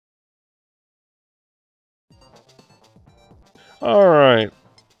Alright.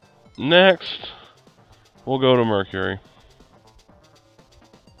 Next, we'll go to Mercury.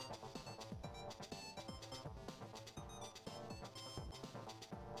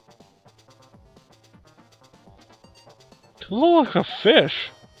 She looks like a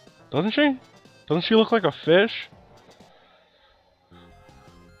fish, doesn't she? Doesn't she look like a fish?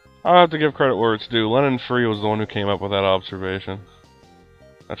 I'll have to give credit where it's due. Lennon Free was the one who came up with that observation.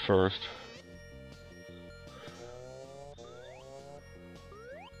 At first.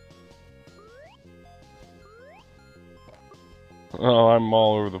 Oh, I'm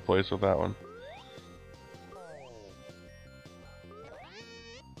all over the place with that one.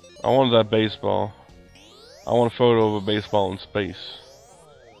 I wanted that baseball. I want a photo of a baseball in space.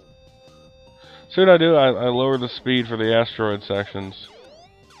 See what I do? I lower the speed for the asteroid sections.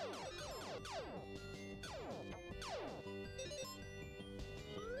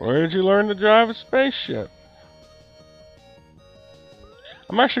 Where did you learn to drive a spaceship?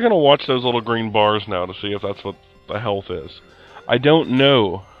 I'm actually going to watch those little green bars now to see if that's what the health is. I don't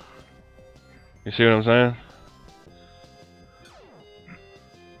know. You see what I'm saying?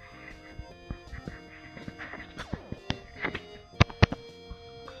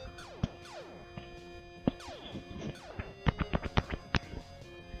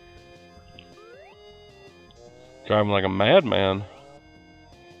 Driving like a madman.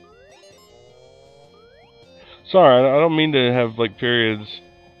 Sorry, I don't mean to have like periods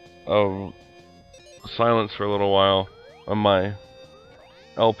of silence for a little while on my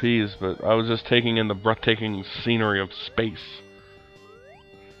LPs, but I was just taking in the breathtaking scenery of space.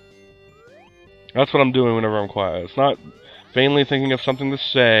 That's what I'm doing whenever I'm quiet. It's not vainly thinking of something to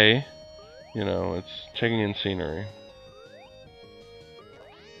say, you know, it's taking in scenery.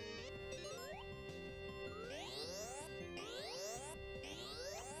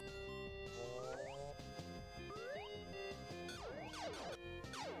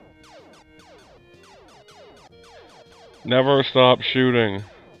 Never stop shooting.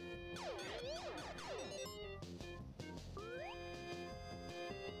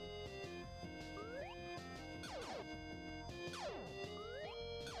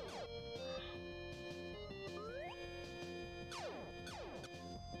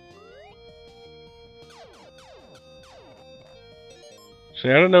 See,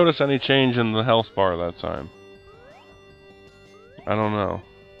 I didn't notice any change in the health bar that time. I don't know.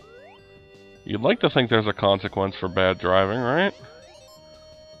 You'd like to think there's a consequence for bad driving, right?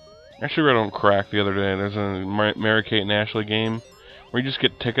 I actually read on Crack the other day. There's a Mary-Kate and Ashley game where you just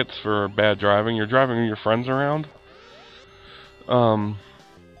get tickets for bad driving. You're driving your friends around. You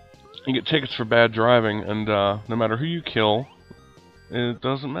get tickets for bad driving, and no matter who you kill, it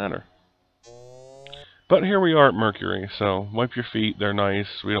doesn't matter. But here we are at Mercury, so wipe your feet. They're nice.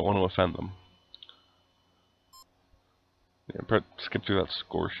 We don't want to offend them. Yeah, skip through that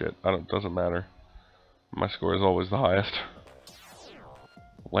score shit. Doesn't matter. My score is always the highest.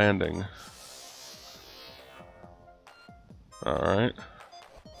 Landing. Alright.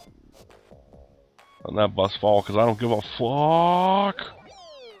 Let that bus fall, because I don't give a fuck.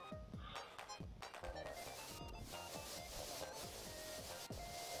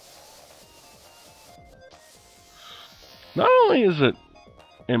 Not only is it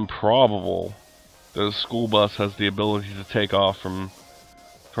improbable that a school bus has the ability to take off from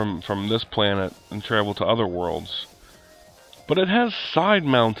this planet and travel to other worlds, but it has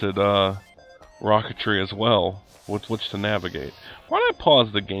side-mounted rocketry as well with which to navigate. Why did I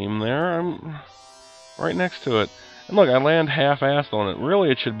pause the game there? I'm right next to it. And look, I land half-assed on it.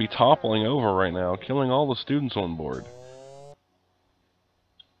 Really, it should be toppling over right now, killing all the students on board.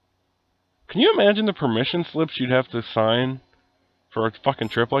 Can you imagine the permission slips you'd have to sign for a fucking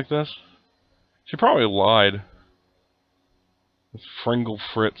trip like this? She probably lied. This Fringle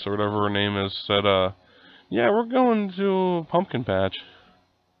Fritz, or whatever her name is, said, yeah, we're going to Pumpkin Patch.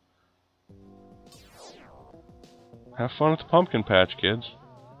 Have fun at the Pumpkin Patch, kids.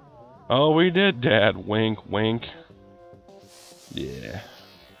 Oh, we did, Dad. Wink, wink. Yeah.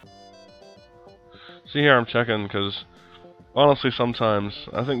 See here, I'm checking, because honestly, sometimes,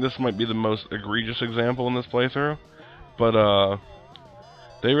 I think this might be the most egregious example in this playthrough, but,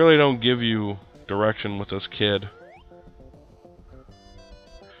 they really don't give you direction with this kid.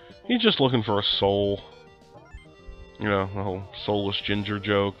 He's just looking for a soul. You know, the whole soulless ginger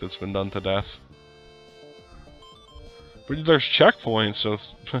joke that's been done to death. But there's checkpoints, so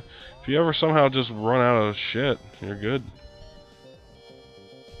if you ever somehow just run out of shit, you're good.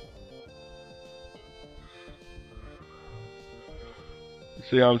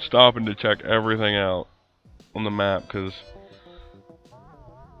 See, I'm stopping to check everything out on the map, because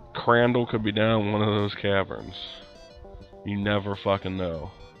Crandall could be down one of those caverns. You never fucking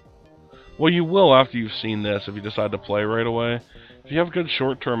know. Well, you will after you've seen this if you decide to play right away. If you have good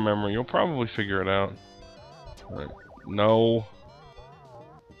short-term memory, you'll probably figure it out. Right. No.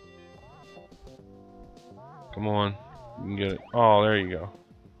 Come on. You can get it. Oh, there you go.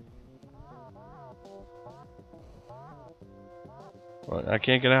 Well, I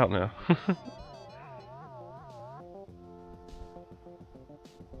can't get out now.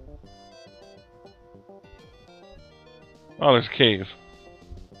 Oh, there's a cave.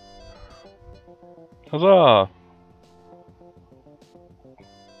 Huzzah!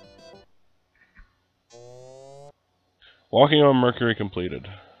 Walking on Mercury completed.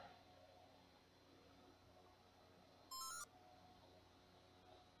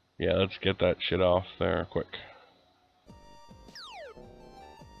 Yeah, let's get that shit off there quick.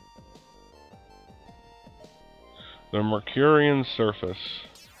 The Mercurian surface.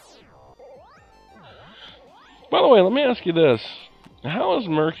 By the way, let me ask you this. How is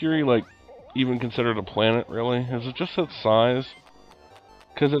Mercury, like, even considered a planet, really? Is it just its size?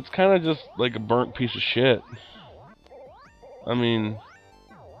 Because it's kind of just like a burnt piece of shit. I mean,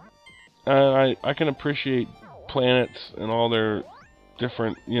 I can appreciate planets and all their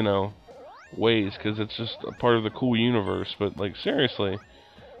different, you know, ways, because it's just a part of the cool universe, but, like, seriously,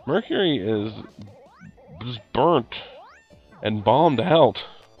 Mercury is just burnt and bombed out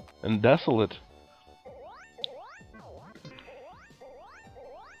and desolate.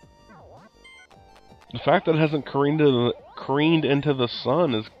 The fact that it hasn't careened into the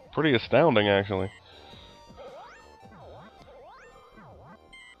sun is pretty astounding, actually.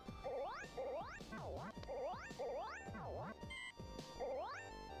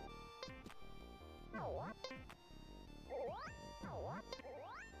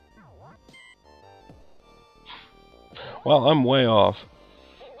 Well, I'm way off.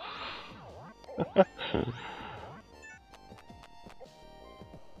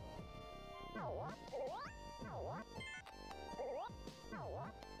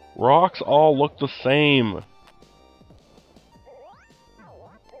 Rocks all look the same.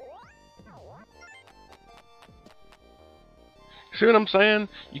 See what I'm saying?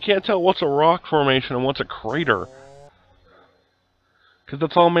 You can't tell what's a rock formation and what's a crater. Because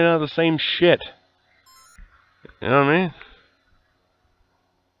it's all made out of the same shit. You know what I mean?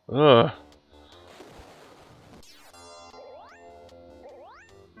 Ugh.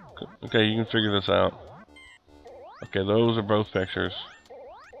 Okay, you can figure this out. Okay, those are both pictures.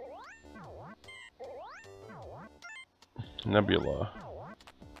 Nebula.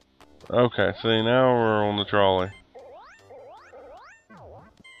 Okay, see, now we're on the trolley.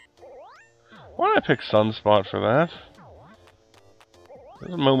 Why did I pick Sunspot for that?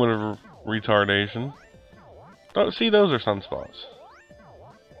 There's a moment of retardation. Oh, see, those are sunspots.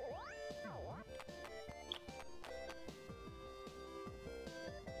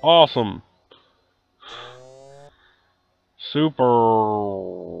 Awesome. Super.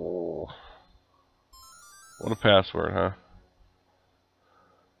 What a password, huh?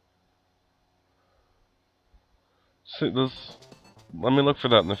 See, this. Let me look for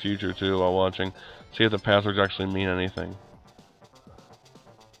that in the future too while watching. See if the passwords actually mean anything.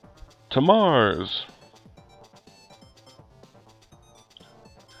 To Mars.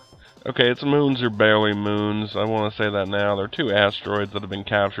 Okay, its moons are barely moons. I want to say that now. There are 2 asteroids that have been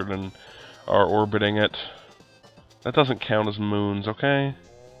captured and are orbiting it. That doesn't count as moons, okay?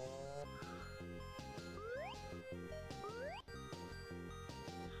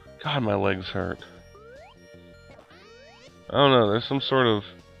 God, my legs hurt. I don't know, there's some sort of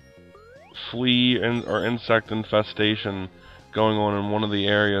flea or insect infestation going on in one of the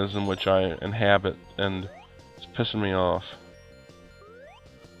areas in which I inhabit, and it's pissing me off.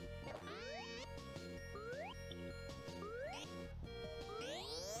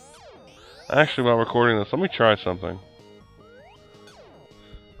 Actually, while recording this, let me try something.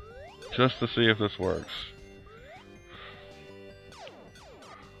 Just to see if this works.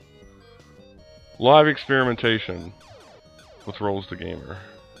 Live experimentation with Rolls the Gamer.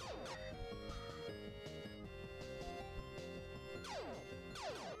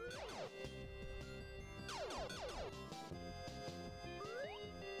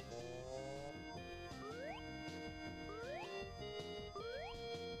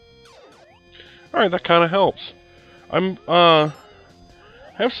 Alright, that kind of helps. I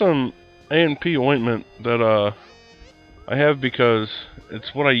have some A&P ointment that, I have because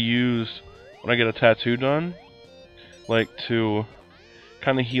it's what I use when I get a tattoo done. Like, to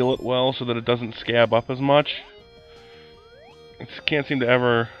kind of heal it well so that it doesn't scab up as much. I just can't seem to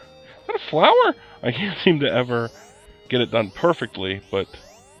ever... Is that a flower? I can't seem to ever get it done perfectly, but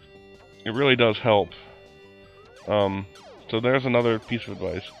it really does help. So there's another piece of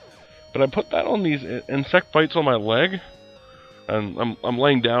advice. But I put that on these insect bites on my leg, and I'm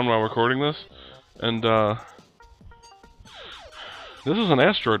laying down while recording this, and this is an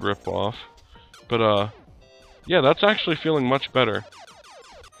asteroid ripoff, but yeah, that's actually feeling much better.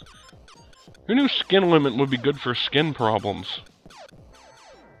 Who knew skin lint would be good for skin problems?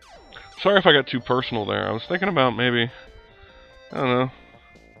 Sorry if I got too personal there. I was thinking about maybe, I don't know,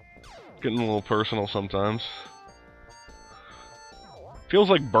 getting a little personal sometimes. Feels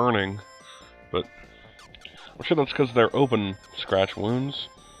like burning, but I'm sure that's because they're open scratch wounds.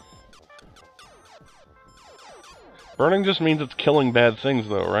 Burning just means it's killing bad things,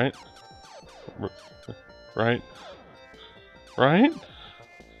 though, right? Right? Right?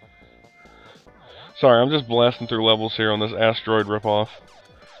 Sorry, I'm just blasting through levels here on this asteroid ripoff.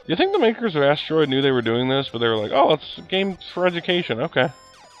 You think the makers of Asteroid knew they were doing this, but they were like, oh, it's a game for education, okay.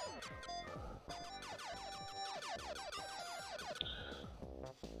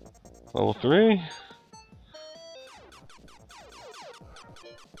 Level 3. You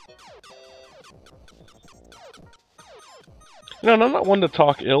know, and I'm not one to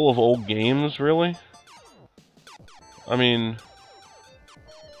talk ill of old games, really. I mean,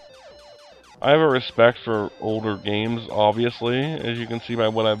 I have a respect for older games, obviously, as you can see by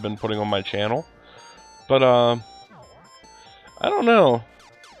what I've been putting on my channel. But, I don't know.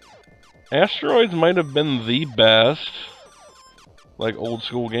 Asteroids might have been the best, like, old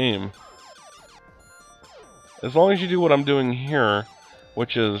school game. As long as you do what I'm doing here,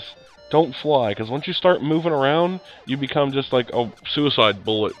 which is, don't fly, because once you start moving around, you become just like a suicide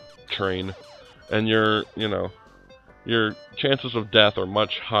bullet train. And your chances of death are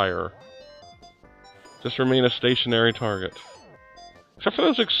much higher. Just remain a stationary target. Except for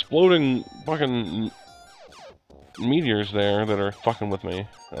those exploding fucking meteors there that are fucking with me.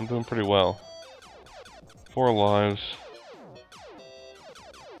 I'm doing pretty well. 4 lives.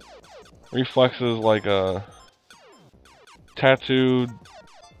 Reflexes like a tattooed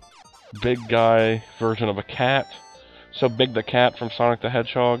big guy version of a cat. So Big the Cat from Sonic the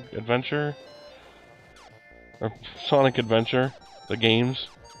Hedgehog Adventure. Or Sonic Adventure, the games.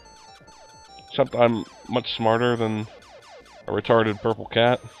 Except I'm much smarter than a retarded purple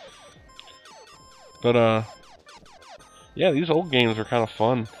cat. But, yeah, these old games are kind of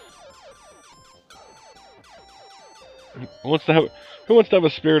fun. Who wants to have a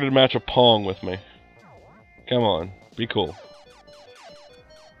spirited match of Pong with me? Come on, be cool.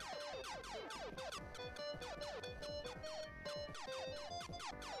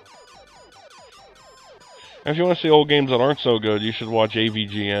 And if you want to see old games that aren't so good, you should watch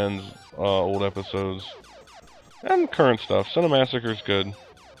AVGN's old episodes. And current stuff. Cinemassacre's good.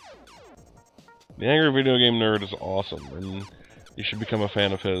 The Angry Video Game Nerd is awesome, and you should become a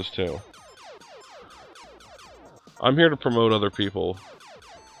fan of his, too. I'm here to promote other people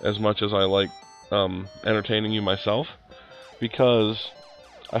as much as I like entertaining you myself, because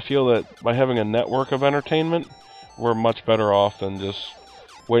I feel that by having a network of entertainment, we're much better off than just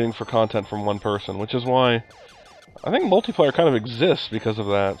waiting for content from one person, which is why I think multiplayer kind of exists because of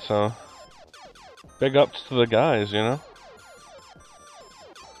that, so big ups to the guys, you know?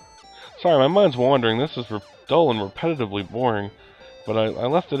 Sorry, my mind's wandering. This is dull and repetitively boring, but I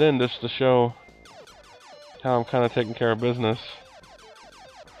left it in just to show how I'm kind of taking care of business.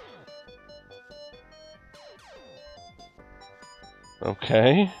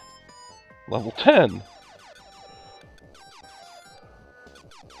 Okay. Level 10.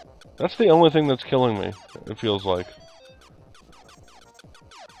 That's the only thing that's killing me, it feels like.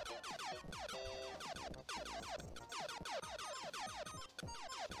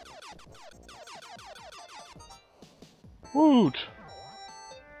 Woot!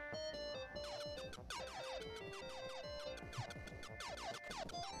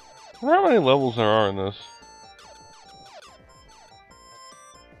 I wonder how many levels there are in this.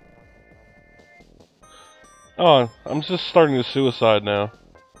 Oh, I'm just starting to suicide now.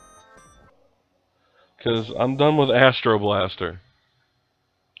 Because I'm done with Astro Blaster.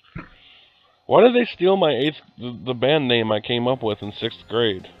 Why did they steal my the band name I came up with in 6th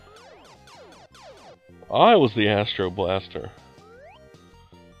grade? I was the Astro Blaster.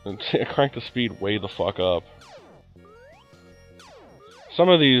 And I cranked the speed way the fuck up. Some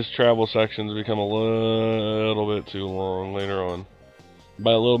of these travel sections become a little bit too long later on.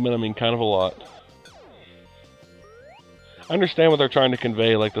 By a little bit, I mean kind of a lot. I understand what they're trying to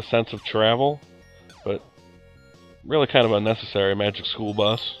convey, like the sense of travel, but really kind of unnecessary. Magic School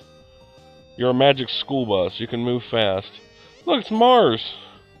Bus. You're a magic school bus. You can move fast. Look, it's Mars!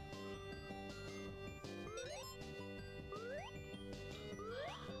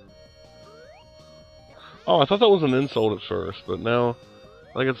 Oh, I thought that was an insult at first, but now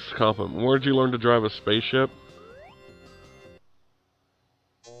I think it's a compliment. Where'd you learn to drive a spaceship?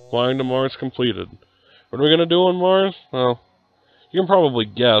 Flying to Mars completed. What are we gonna do on Mars? Well, you can probably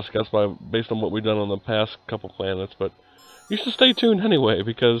guess based on what we've done on the past couple planets, but you should stay tuned anyway,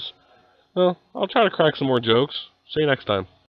 because, well, I'll try to crack some more jokes. See you next time.